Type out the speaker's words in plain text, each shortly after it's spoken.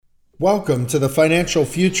Welcome to the Financial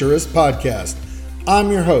Futurist podcast.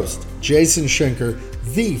 I'm your host, Jason Schenker,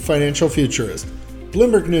 the Financial Futurist.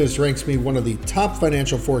 Bloomberg News ranks me one of the top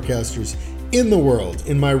financial forecasters in the world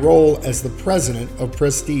in my role as the president of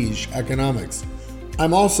Prestige Economics.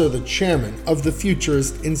 I'm also the chairman of the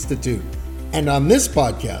Futurist Institute. And on this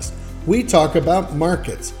podcast, we talk about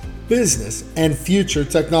markets, business, and future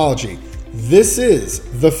technology. This is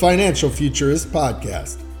the Financial Futurist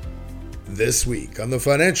podcast. This week on the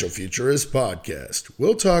Financial Futurist podcast,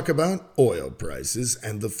 we'll talk about oil prices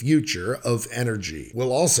and the future of energy.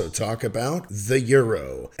 We'll also talk about the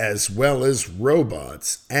euro, as well as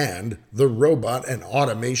robots and the Robot and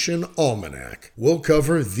Automation Almanac. We'll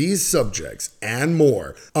cover these subjects and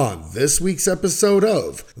more on this week's episode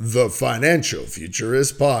of the Financial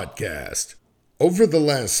Futurist podcast. Over the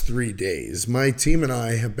last 3 days, my team and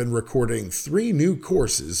I have been recording 3 new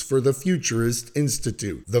courses for the Futurist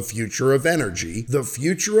Institute: the future of energy, the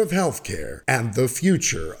future of healthcare, and the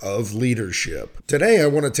future of leadership. Today, I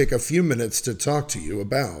want to take a few minutes to talk to you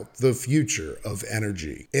about the future of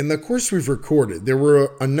energy. In the course we've recorded, there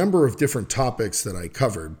were a number of different topics that I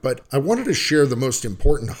covered, but I wanted to share the most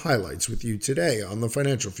important highlights with you today on the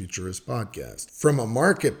Financial Futurist podcast. From a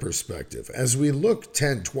market perspective, as we look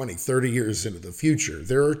 10, 20, 30 years into the future,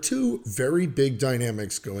 there are 2 very big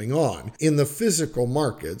dynamics going on in the physical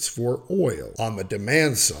markets for oil. On the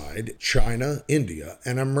demand side, China, India,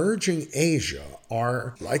 and emerging Asia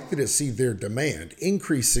are likely to see their demand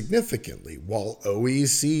increase significantly while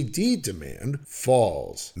OECD demand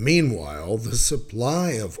falls. Meanwhile, the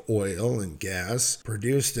supply of oil and gas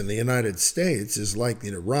produced in the United States is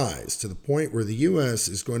likely to rise to the point where the U.S.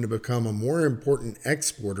 is going to become a more important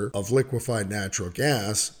exporter of liquefied natural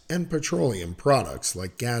gas and petroleum products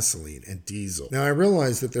like gasoline and diesel. Now, I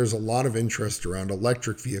realize that there's a lot of interest around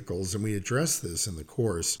electric vehicles, and we address this in the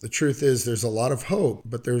course. The truth is there's a lot of hope,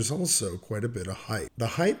 but there's also quite a bit of hype. The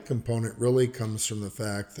hype component really comes from the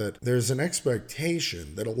fact that there's an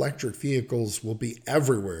expectation that electric vehicles will be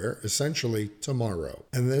everywhere, essentially tomorrow.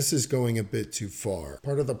 And this is going a bit too far.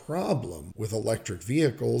 Part of the problem with electric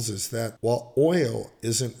vehicles is that while oil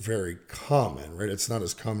isn't very common, right? It's not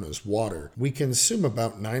as common as water. We consume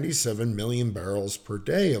about 97 million barrels per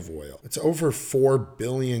day of oil. It's over 4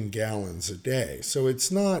 billion gallons a day. So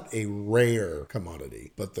it's not a rare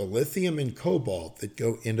commodity. But the lithium and cobalt that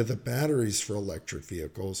go into the batteries for electric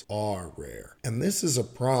vehicles are rare. And this is a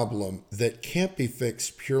problem that can't be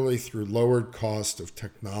fixed purely through lowered cost of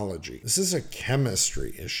technology. This is a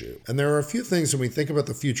chemistry issue. And there are a few things when we think about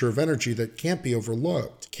the future of energy that can't be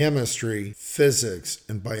overlooked. Chemistry, physics,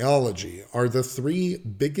 and biology are the 3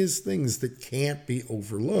 biggest things that can't be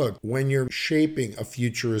overlooked when you're shaping a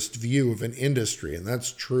futurist view of an industry, and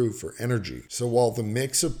that's true for energy. So while the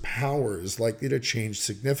mix of power is likely to change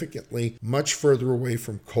significantly much further away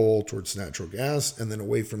from coal towards natural gas and then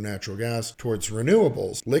away from natural gas towards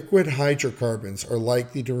renewables, liquid hydrocarbons are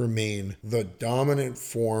likely to remain the dominant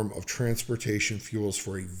form of transportation fuels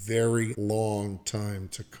for a very long time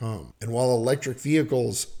to come. And while electric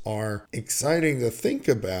vehicles are exciting to think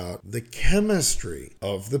about, the chemistry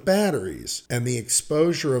of the batteries and the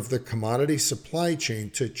exposure of the commodity supply chain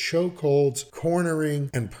to chokeholds, cornering,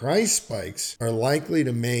 and price spikes are likely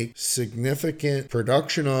to make significant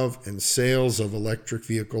production of and sales of electric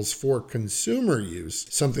vehicles for consumer use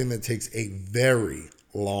something that takes a very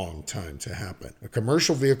long time to happen.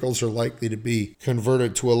 Commercial vehicles are likely to be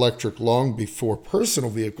converted to electric long before personal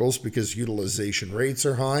vehicles because utilization rates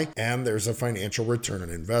are high and there's a financial return on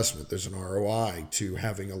investment. There's an ROI to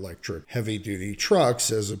having electric heavy-duty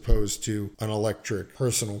trucks as opposed to an electric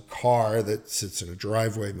personal car that sits in a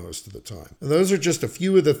driveway most of the time. And those are just a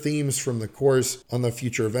few of the themes from the course on the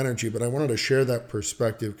future of energy, but I wanted to share that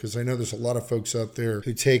perspective because I know there's a lot of folks out there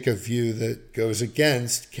who take a view that goes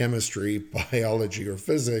against chemistry, biology, or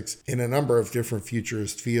physics in a number of different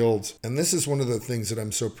futurist fields. And this is one of the things that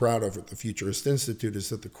I'm so proud of at the Futurist Institute is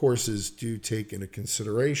that the courses do take into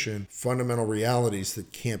consideration fundamental realities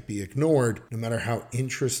that can't be ignored, no matter how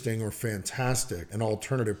interesting or fantastic an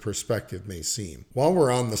alternative perspective may seem. While we're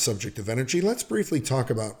on the subject of energy, let's briefly talk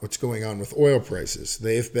about what's going on with oil prices.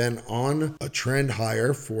 They've been on a trend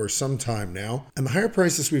higher for some time now, and the higher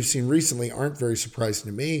prices we've seen recently aren't very surprising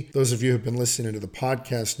to me. Those of you who have been listening to the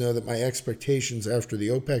podcast know that my expectations after after the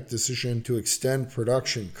OPEC decision to extend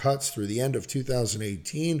production cuts through the end of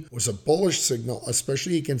 2018 was a bullish signal,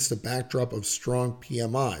 especially against a backdrop of strong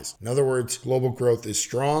PMIs. In other words, global growth is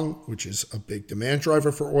strong, which is a big demand driver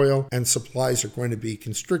for oil, and supplies are going to be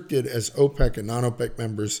constricted as OPEC and non-OPEC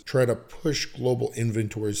members try to push global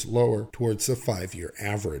inventories lower towards the 5-year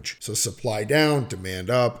average. So supply down, demand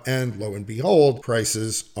up, and lo and behold,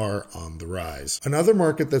 prices are on the rise. Another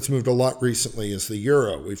market that's moved a lot recently is the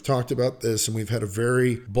euro. We've talked about this and we've had a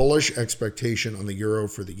very bullish expectation on the euro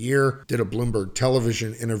for the year. Did a Bloomberg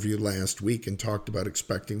television interview last week and talked about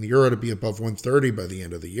expecting the euro to be above 130 by the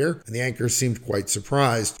end of the year. And the anchors seemed quite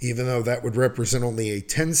surprised, even though that would represent only a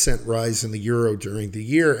 10-cent rise in the euro during the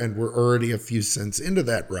year, and we're already a few cents into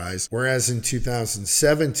that rise. Whereas in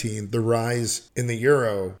 2017, the rise in the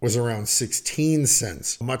euro was around 16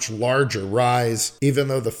 cents, a much larger rise, even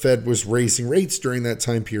though the Fed was raising rates during that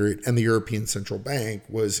time period and the European Central Bank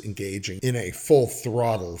was engaging in a full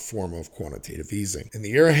throttle form of quantitative easing. In the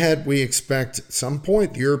year ahead, we expect at some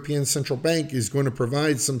point the European Central Bank is going to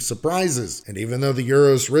provide some surprises. And even though the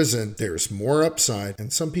euro's risen, there's more upside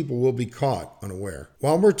and some people will be caught unaware.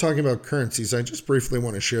 While we're talking about currencies, I just briefly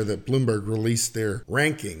want to share that Bloomberg released their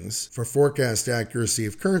rankings for forecast accuracy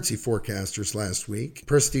of currency forecasters last week.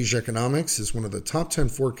 Prestige Economics is one of the top 10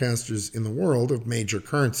 forecasters in the world of major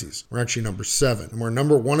currencies. We're actually number 7. And we're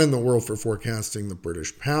number 1 in the world for forecasting the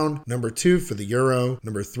British pound, number 2 for the euro,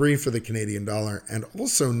 number 3 for the Canadian dollar, and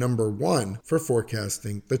also number 1 for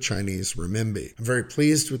forecasting the Chinese renminbi. I'm very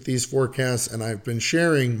pleased with these forecasts, and I've been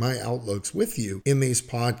sharing my outlooks with you in these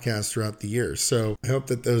podcasts throughout the year. So I hope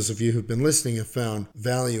that those of you who've been listening have found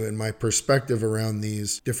value in my perspective around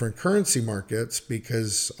these different currency markets,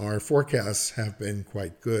 because our forecasts have been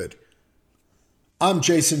quite good. I'm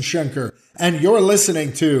Jason Schenker, and you're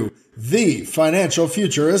listening to the Financial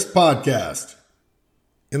Futurist Podcast.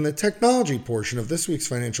 In the technology portion of this week's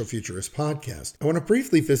Financial Futurist podcast, I want to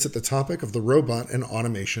briefly visit the topic of the Robot and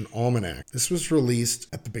Automation Almanac. This was released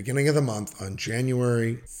at the beginning of the month on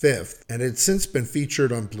January 5th, and it's since been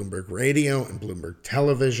featured on Bloomberg Radio and Bloomberg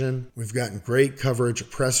Television. We've gotten great coverage. A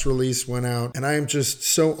press release went out, and I am just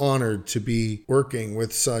so honored to be working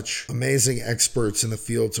with such amazing experts in the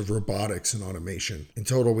fields of robotics and automation. In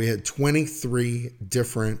total, we had 23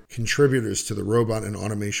 different contributors to the Robot and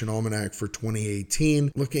Automation Almanac for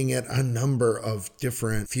 2018. Looking at a number of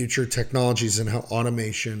different future technologies and how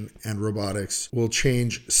automation and robotics will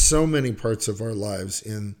change so many parts of our lives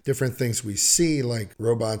in different things we see, like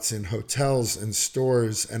robots in hotels and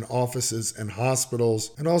stores and offices and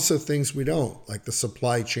hospitals, and also things we don't, like the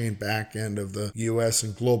supply chain back end of the US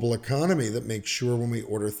and global economy that makes sure when we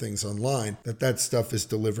order things online that stuff is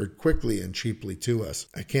delivered quickly and cheaply to us.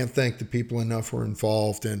 I can't thank the people enough who are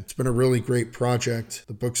involved, and it's been a really great project.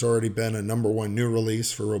 The book's already been a number 1 new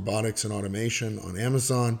release for robotics and automation on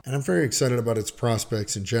Amazon, and I'm very excited about its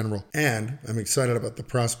prospects in general. And I'm excited about the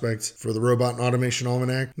prospects for the Robot and Automation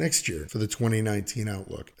Almanac next year for the 2019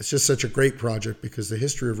 outlook. It's just such a great project because the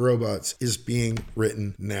history of robots is being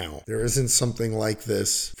written now. There isn't something like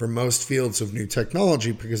this for most fields of new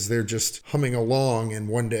technology because they're just humming along and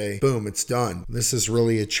one day, boom, it's done. This is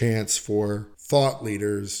really a chance for thought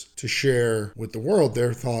leaders to share with the world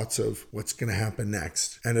their thoughts of what's going to happen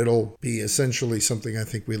next. And it'll be essentially something I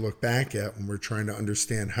think we look back at when we're trying to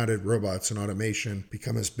understand how did robots and automation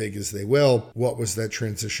become as big as they will? What was that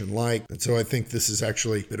transition like? And so I think this is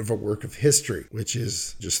actually a bit of a work of history, which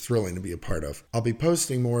is just thrilling to be a part of. I'll be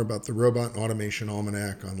posting more about the Robot and Automation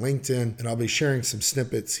Almanac on LinkedIn, and I'll be sharing some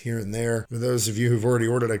snippets here and there. For those of you who've already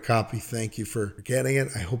ordered a copy, thank you for getting it.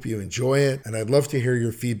 I hope you enjoy it, and I'd love to hear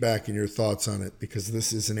your feedback and your thoughts on it, because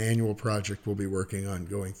this is an annual project we'll be working on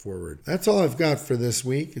going forward. That's all I've got for this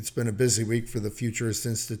week. It's been a busy week for the Futurist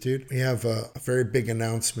Institute. We have a very big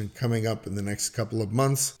announcement coming up in the next couple of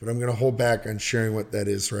months, but I'm going to hold back on sharing what that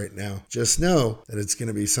is right now. Just know that it's going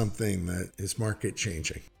to be something that is market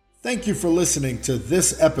changing. Thank you for listening to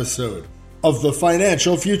this episode of the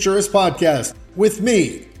Financial Futurist Podcast with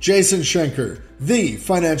me, Jason Schenker, the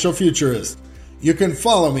Financial Futurist. You can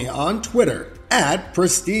follow me on Twitter at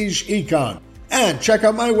PrestigeEcon. And check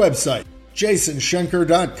out my website,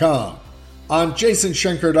 jasonschenker.com. On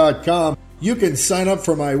jasonschenker.com, you can sign up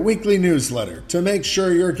for my weekly newsletter to make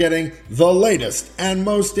sure you're getting the latest and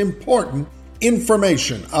most important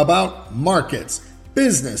information about markets,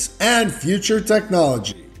 business, and future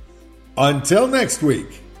technology. Until next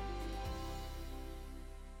week.